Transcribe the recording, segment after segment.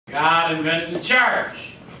God invented the church.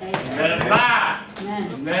 Invented the Bible.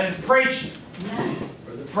 Invented preaching.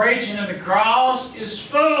 For the preaching of the cross is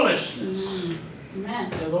foolishness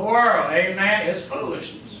to the world. Amen. It's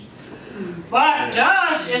foolishness. But to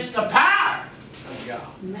us, it's the power of God.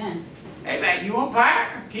 Amen. You want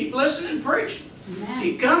power? Keep listening and preaching.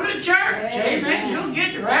 Keep coming to church. Amen. You'll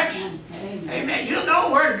get direction. Amen. You'll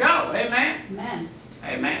know where to go. Amen.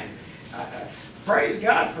 Amen. Praise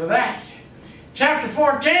God for that. Chapter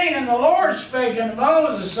 14, and the Lord spake unto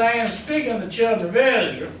Moses, saying, Speak unto the children of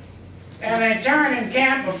Israel. And they turned and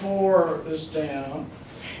camped before this town,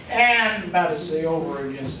 and by the sea, over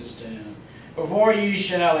against this town, before ye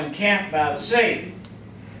shall encamp by the sea.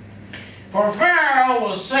 For Pharaoh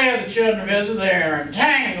will say of the children of Israel, they are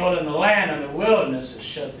entangled in the land, and the wilderness has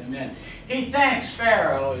shut them in. He thinks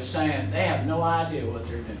Pharaoh is saying they have no idea what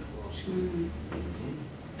they're doing.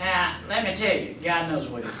 Now, let me tell you, God knows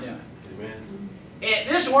what He's doing. Amen.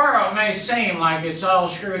 This world may seem like it's all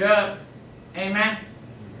screwed up. Amen.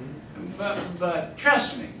 But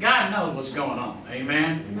trust me, God knows what's going on.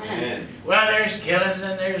 Amen? Amen. Well, there's killings,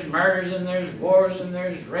 and there's murders, and there's wars, and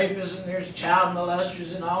there's rapists, and there's child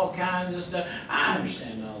molesters, and all kinds of stuff. I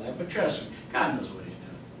understand all that, but trust me, God knows what He's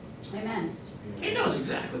doing. Amen. He knows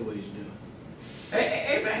exactly what He's doing.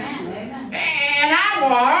 Amen. Amen. And I will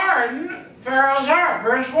harden Pharaoh's heart.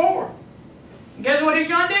 Verse 4. And guess what he's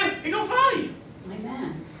going to do? He's going to follow you.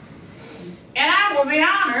 Amen. And I will be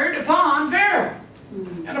honored upon Pharaoh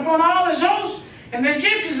and upon all his hosts. And the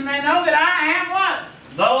Egyptians may know that I am what?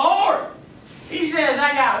 The Lord. He says,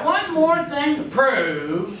 I got one more thing to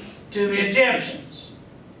prove to the Egyptians.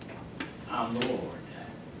 I'm the Lord.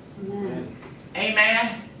 Amen.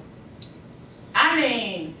 Amen. I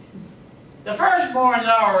mean, the firstborn's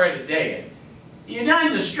already dead. You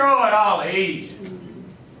done destroyed all of Egypt.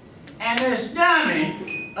 And this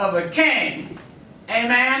dummy of a king,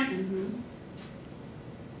 amen?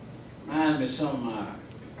 Reminds me of some of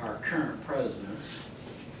our current presidents.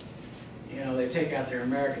 You know, they take out their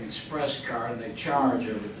American Express card and they charge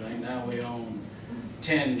everything. Now we own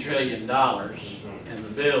 $10 trillion and the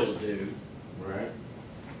bills do. Right.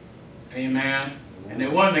 Amen. And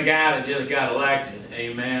it wasn't the guy that just got elected.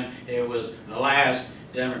 Amen. It was the last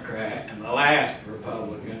Democrat and the last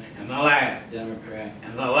Republican and the last Democrat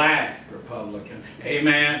and the last Republican.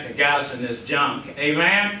 Amen. It got us in this junk.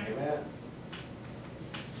 Amen. Amen.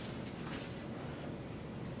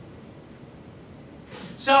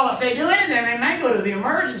 So if they do anything, they may go to the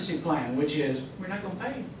emergency plan, which is, we're not going to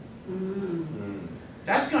pay you.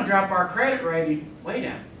 That's going to drop our credit rating way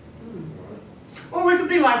down. Or we could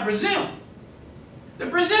be like Brazil. The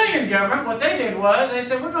Brazilian government, what they did was, they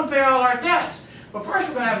said, we're going to pay all our debts. But first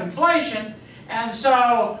we're going to have inflation, and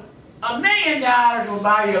so $1 million will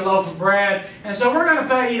buy you a loaf of bread, and so we're going to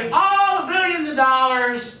pay you all the billions of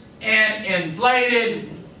dollars in inflated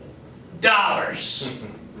dollars.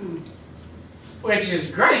 Which is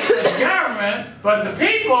great for the government, but the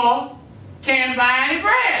people can't buy any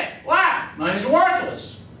bread. Why? Money's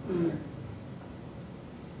worthless.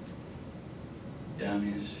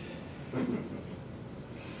 Dummies.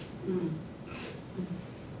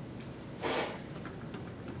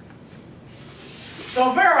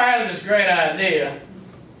 So Pharaoh has this great idea.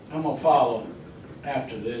 I'm going to follow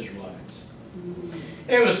after the Israelites.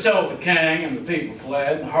 It was told the king, and the people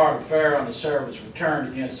fled, and the heart of Pharaoh and the servants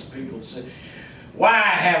returned against the people and said, why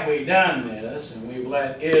have we done this, and we've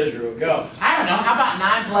let Israel go? I don't know. How about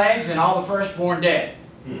 9 plagues and all the firstborn dead?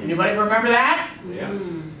 Anybody remember that? Yeah.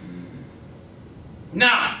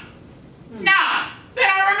 No. No. They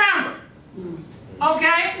don't remember.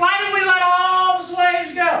 Okay? Why did we let all the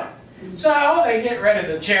slaves go? So they get rid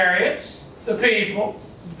of the chariots, the people,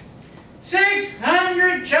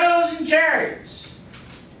 600 chosen chariots.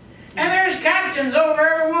 And there's captains over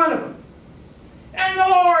every one of them. And the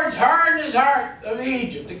Lord's hardened his heart of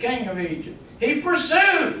Egypt, the king of Egypt. He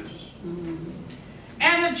pursues.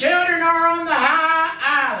 And the children are on the high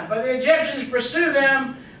island. But the Egyptians pursue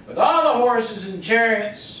them with all the horses and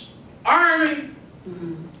chariots, army.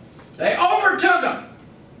 They overtook them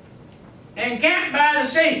and camped by the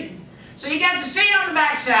sea. So you got the sea on the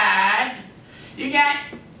backside. You got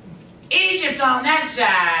Egypt on that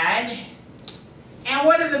side. And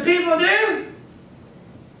what did the people do?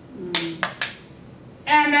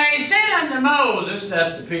 And they said unto Moses,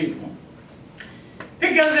 that's the people,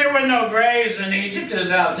 because there were no graves in Egypt, as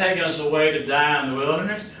thou taken us away to die in the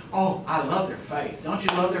wilderness. Oh, I love their faith. Don't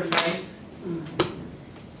you love their faith?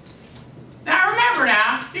 Now remember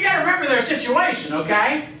now, you got to remember their situation,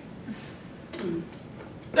 okay?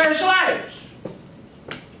 They're slaves.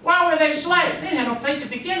 Why were they slaves? They didn't have no faith to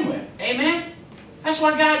begin with. Amen? That's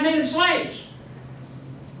why God made them slaves.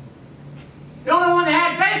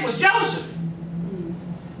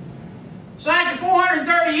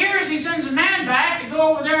 30 years, he sends a man back to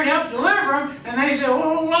go over there and help deliver them. And they say,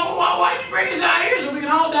 well, why'd you bring us out here so we can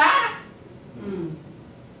all die?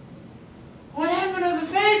 What happened to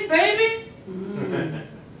the faith, baby? Amen?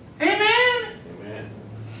 Amen.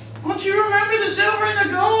 Don't you remember the silver and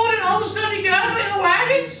the gold and all the stuff you got in the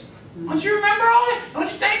wagons? Don't you remember all that?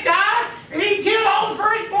 Don't you thank God? And he killed all the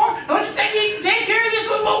firstborn? Don't you think he can take care of this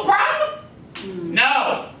little old problem?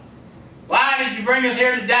 No. Why did you bring us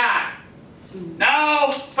here to die?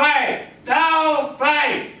 No faith. No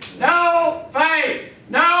faith. No faith.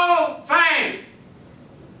 No faith.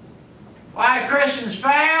 Why do Christians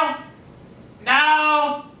fail?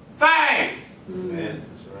 No faith. Amen.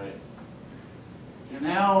 That's right. And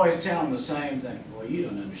they always tell them the same thing. Well, you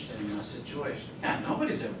don't understand my situation. Yeah,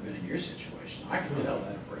 nobody's ever been in your situation. I can tell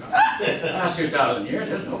that for the last 2,000 years.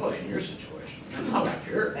 There's nobody in your situation. Not like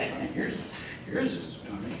yours. I mean, yours is, I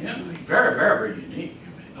mean, you know, very, very, very unique.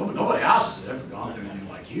 I mean, nobody else has ever gone through anything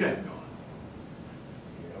like you have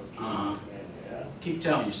gone. Keep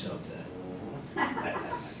telling yourself that.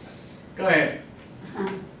 Go ahead.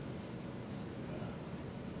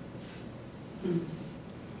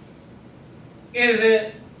 Is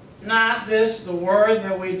it not this the word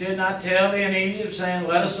that we did not tell thee in Egypt, saying,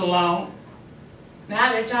 let us alone?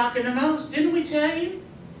 Now they're talking to Moses. Didn't we tell you?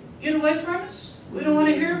 Get away from us. We don't want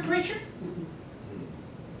to hear a preacher.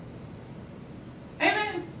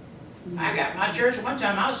 Amen. I got my church one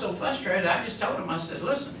time, I was so frustrated, I just told them, I said,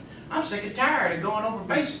 listen, I'm sick and tired of going over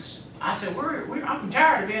basics. I said, I'm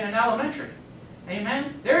tired of being in elementary.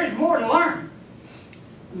 Amen. There is more to learn.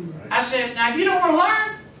 I said, now if you don't want to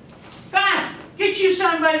learn, fine. Get you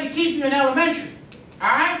somebody to keep you in elementary. All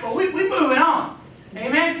right? But we're moving on.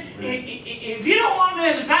 Amen? If you don't want me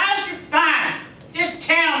as a pastor, fine. Just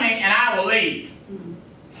tell me and I will leave.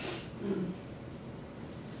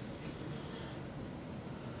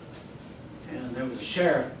 And there was a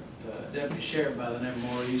sheriff, deputy sheriff by the name of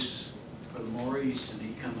Maurice, and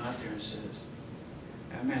he come out there and says,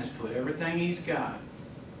 that man's put everything he's got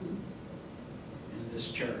in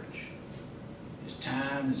this church. His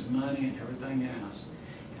time, his money, and everything else.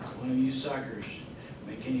 If one of you suckers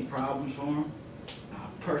make any problems for him, I'll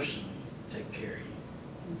personally take care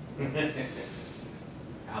of you.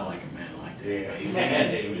 I like a man like that.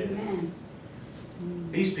 Yeah. Amen.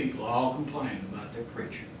 These people all complain about their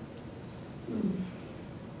preacher.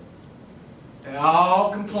 They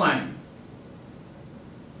all complain.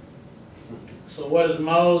 So what does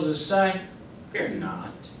Moses say? Fear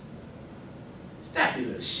not. Stop your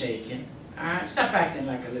little shaking. Alright, stop acting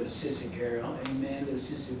like a little sissy girl. Amen, little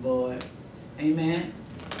sissy boy. Amen.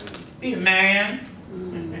 Be a man.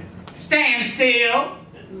 Stand still.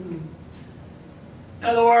 In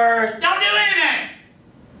other words, don't do anything.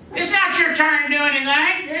 It's not your turn to do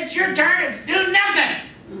anything. It's your turn to do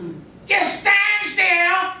nothing. Just stand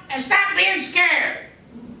still and stop being scared.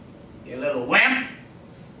 You little wimp.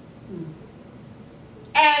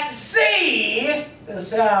 And see the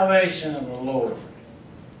salvation of the Lord.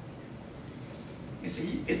 You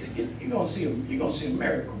see, you're gonna see a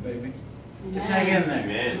miracle, baby. Amen. Just hang in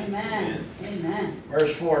there. Amen. Amen.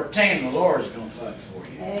 Verse 14, the Lord is going to fight for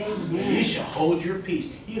you. Amen. And you shall hold your peace.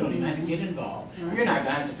 You don't even have to get involved. You're not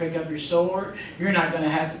going to have to pick up your sword. You're not going to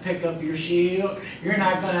have to pick up your shield. You're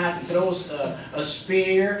not going to have to throw a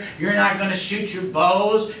spear. You're not going to shoot your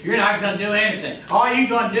bows. You're not going to do anything. All you're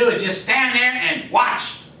going to do is just stand there and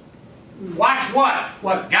watch. Watch what?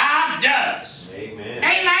 What God does. Amen.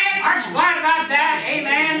 Amen. Aren't you glad about that?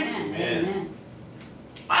 Amen. Amen.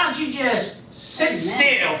 Why don't you just sit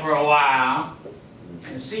still for a while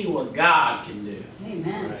and see what God can do?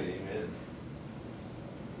 Amen. Right, amen.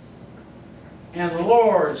 And the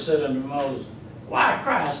Lord said unto Moses, why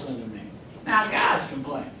criest unto me? Now God's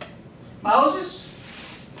complaining. Moses,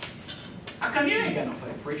 how come you ain't got no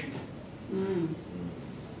faith, preacher?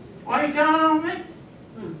 Why are you counting on me?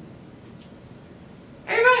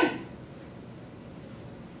 Amen.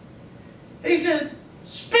 He said,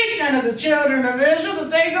 speak unto the children of Israel that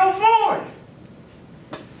they go forward.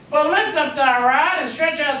 But lift up thy rod and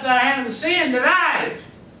stretch out thy hand to the sea and divide it.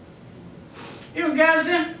 You know what God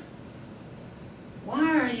said?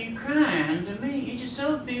 Why are you crying to me? You just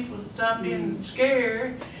told people to stop being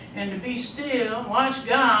scared and to be still, watch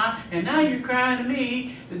God, and now you're crying to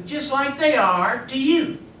me just like they are to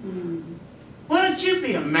you. Why don't you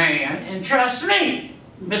be a man and trust me,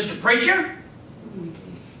 Mr. Preacher?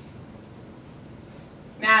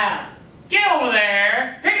 Now, get over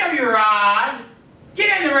there, pick up your rod,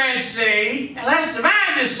 get in the Red Sea, and let's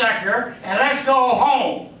divide this sucker, and let's go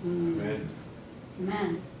home. Amen.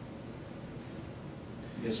 Amen.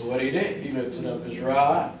 Guess what he did? He lifted up his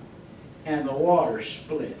rod, and the water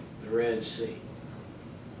split the Red Sea.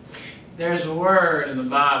 There's a word in the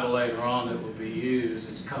Bible later on that will be used.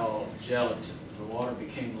 It's called gelatin. The water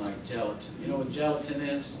became like gelatin. You know what gelatin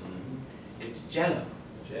is? It's jello.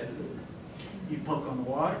 Jello. You poke on the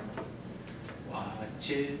water, watch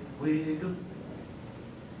it wiggle.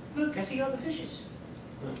 Look, I see all the fishes.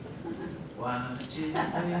 Watch it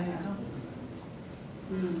wiggle.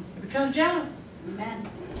 It becomes jello. Amen.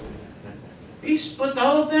 He split the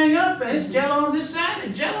whole thing up, and it's jello on this side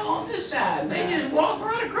and jello on this side. They just walk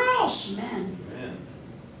right across. Amen. Amen.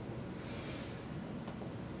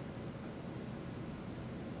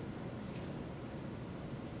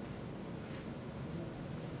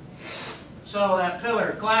 So that pillar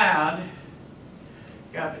of cloud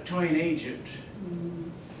got between Egypt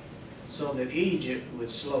so that Egypt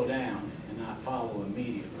would slow down and not follow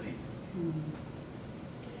immediately.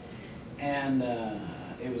 And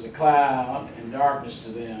it was a cloud and darkness to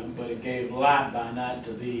them, but it gave light by night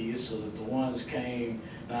to these, so that the ones came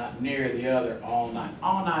not near the other all night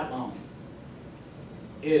long.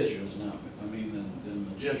 Israel's not, the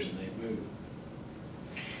Egyptians ain't moved.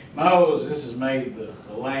 Moses has made the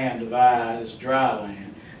land divide, it's dry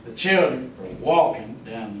land. The children are walking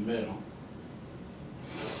down the middle.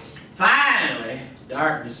 Finally,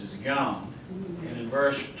 darkness is gone. And in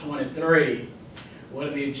verse 23, what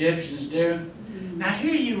do the Egyptians do? Now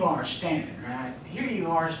here you are standing, right? Here you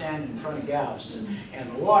are standing in front of Galveston,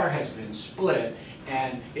 and the water has been split,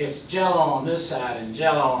 and it's jello on this side and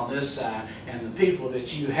jello on this side, and the people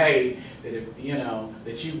that you hate,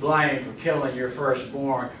 that you blame for killing your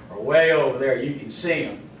firstborn are way over there. You can see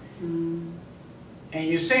them. And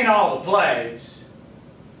you've seen all the plagues.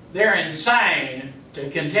 They're insane to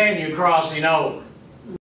continue crossing over.